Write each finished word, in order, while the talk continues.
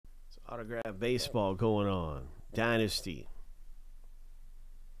Autograph baseball going on. Dynasty.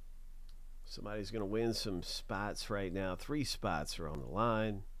 Somebody's going to win some spots right now. 3 spots are on the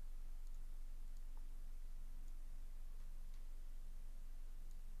line.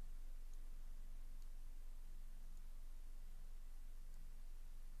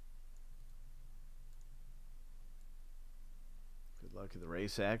 Good luck at the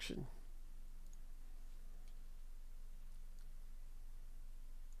race action.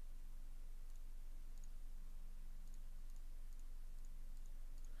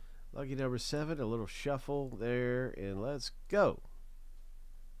 Lucky number 7, a little shuffle there, and let's go.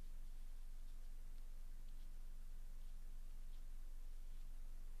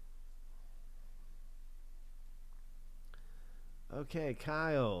 Okay,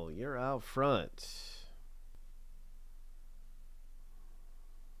 Kyle, you're out front.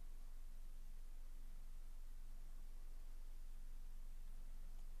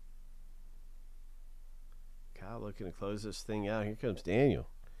 Kyle looking to close this thing out. Here comes Daniel.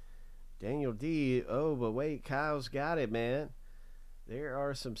 Daniel D. Oh, but wait, Kyle's got it, man. There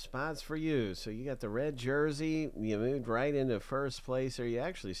are some spots for you. So you got the red jersey. You moved right into first place, or you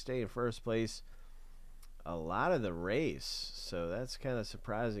actually stay in first place a lot of the race. So that's kind of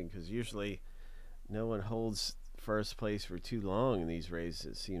surprising because usually no one holds first place for too long in these races,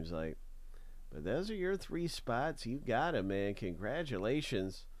 it seems like. But those are your 3 spots. You got it, man.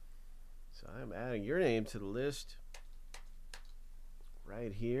 Congratulations. So I'm adding your name to the list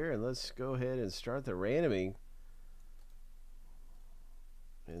right here, and let's go ahead and start the randoming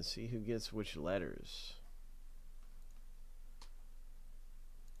and see who gets which letters.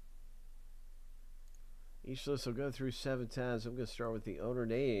 Each list will go through 7 times. I'm going to start with the owner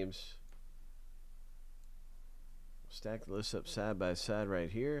names. Stack the list up side by side right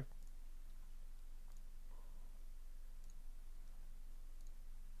here.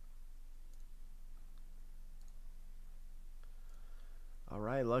 All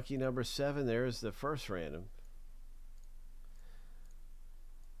right, lucky number 7. There's the first random.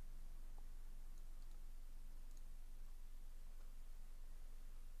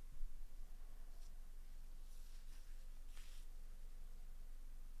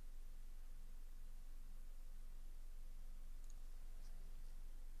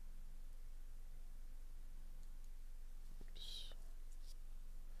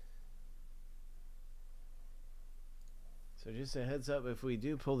 So just a heads up, if we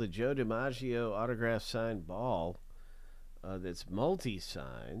do pull the Joe DiMaggio autograph signed ball that's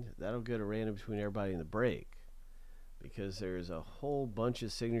multi-signed, that'll go to random between everybody in the break. Because there's a whole bunch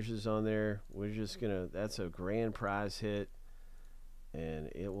of signatures on there. We're just going to, that's a grand prize hit.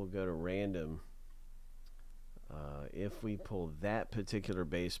 And it will go to random if we pull that particular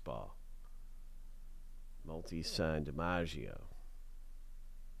baseball. Multi-signed DiMaggio.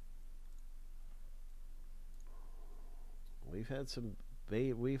 We've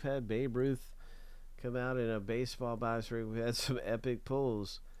had Babe Ruth come out in a baseball box ring. We've had some epic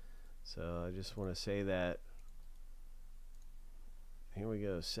pulls. So I just want to say that. Here we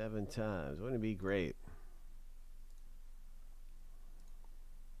go, 7 times. Wouldn't it be great?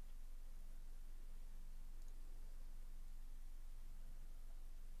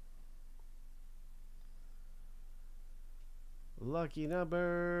 Lucky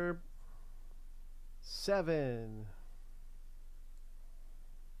number 7.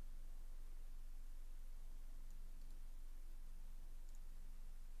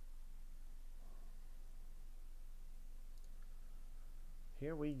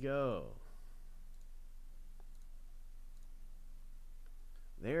 Here we go.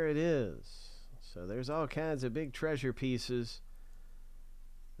 There it is. So there's all kinds of big treasure pieces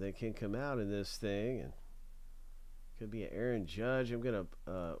that can come out in this thing. And could be an Aaron Judge. I'm going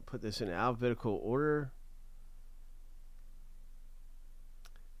to put this in alphabetical order.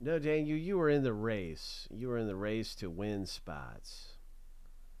 No, Daniel, you were in the race. You were in the race to win spots.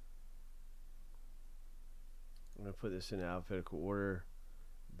 I'm going to put this in alphabetical order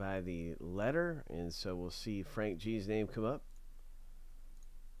by the letter, and so we'll see Frank G's name come up.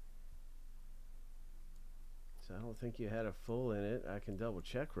 So I don't think you had a full in it. I can double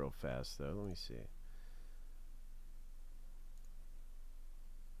check real fast though. Let me see.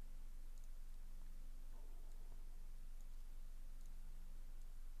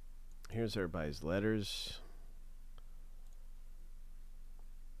 Here's everybody's letters.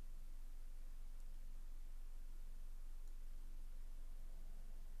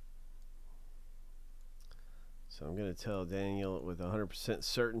 So I'm going to tell Daniel with 100%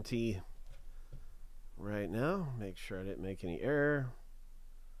 certainty right now. Make sure I didn't make any error.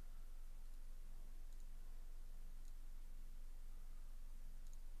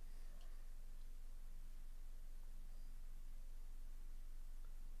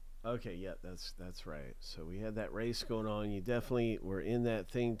 Okay, yeah, that's right. So we had that race going on. You definitely were in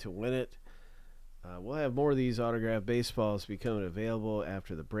that thing to win it. We'll have more of these autographed baseballs becoming available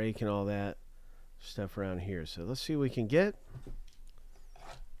after the break and all that stuff around here. So let's see what we can get.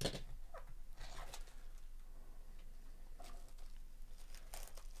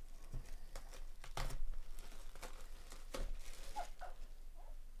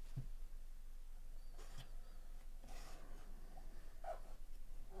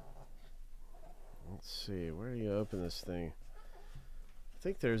 Let's see, where do you open this thing? I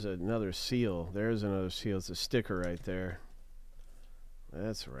think there's another seal. There's another seal. It's a sticker right there.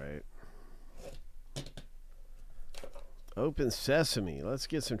 That's right. Open sesame. Let's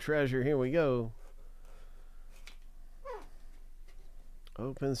get some treasure. Here we go.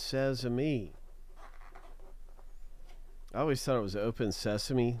 Open sesame. I always thought it was open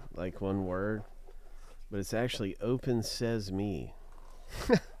sesame, like one word, but it's actually open sesame.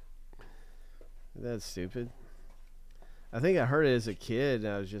 That's stupid. I think I heard it as a kid,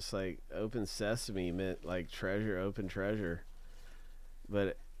 and I was just like, open sesame meant like treasure, open treasure.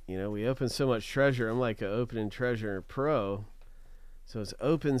 But, you know, we open so much treasure. I'm like an opening treasure pro. So it's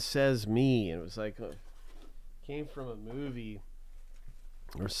open sesame. And it was like, came from a movie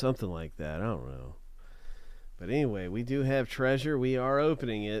or something like that. I don't know. But anyway, we do have treasure. We are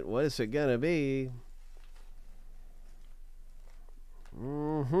opening it. What is it going to be?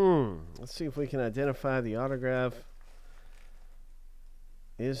 Let's see if we can identify the autograph.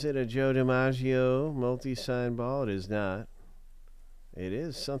 Is it a Joe DiMaggio multi-sign ball? It is not. It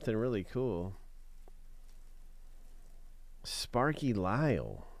is something really cool. Sparky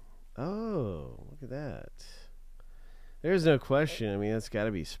Lyle. Oh, look at that. There's no question. I mean, that's got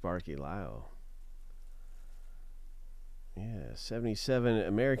to be Sparky Lyle. Yeah, 77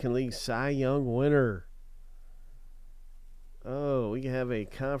 American League Cy Young winner. Oh, we can have a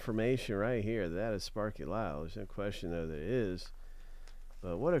confirmation right here. That is Sparky Lyle. There's no question, though, that it is.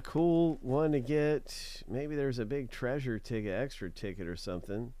 But what a cool one to get. Maybe there's a big treasure ticket, extra ticket or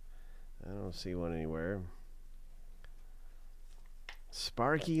something. I don't see one anywhere.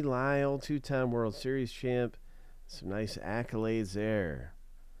 Sparky Lyle, two-time World Series champ. Some nice accolades there.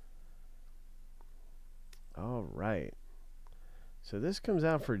 All right. So this comes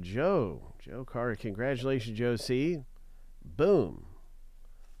out for Joe. Joe Carter. Congratulations, Joe C. Boom.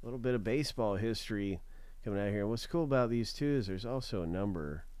 A little bit of baseball history coming out here. What's cool about these two is there's also a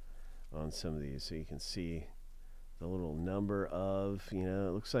number on some of these, so you can see the little number of, you know,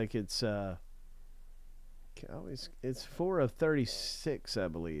 it looks like it's 4 of 36, I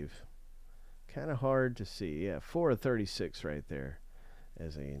believe. Kind of hard to see. Yeah, 4 of 36 right there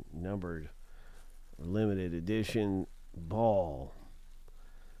as a numbered limited edition ball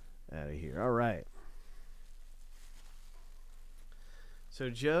out of here. All right. So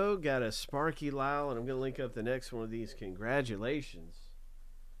Joe got a Sparky Lyle, and I'm going to link up the next one of these. Congratulations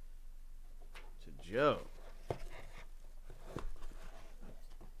to Joe.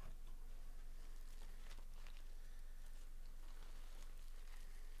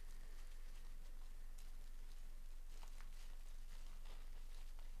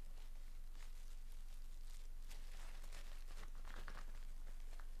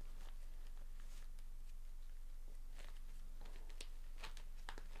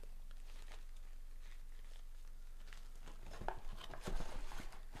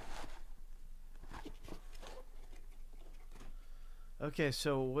 Okay,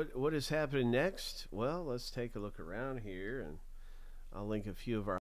 so what is happening next? Well, let's take a look around here, and I'll link a few of our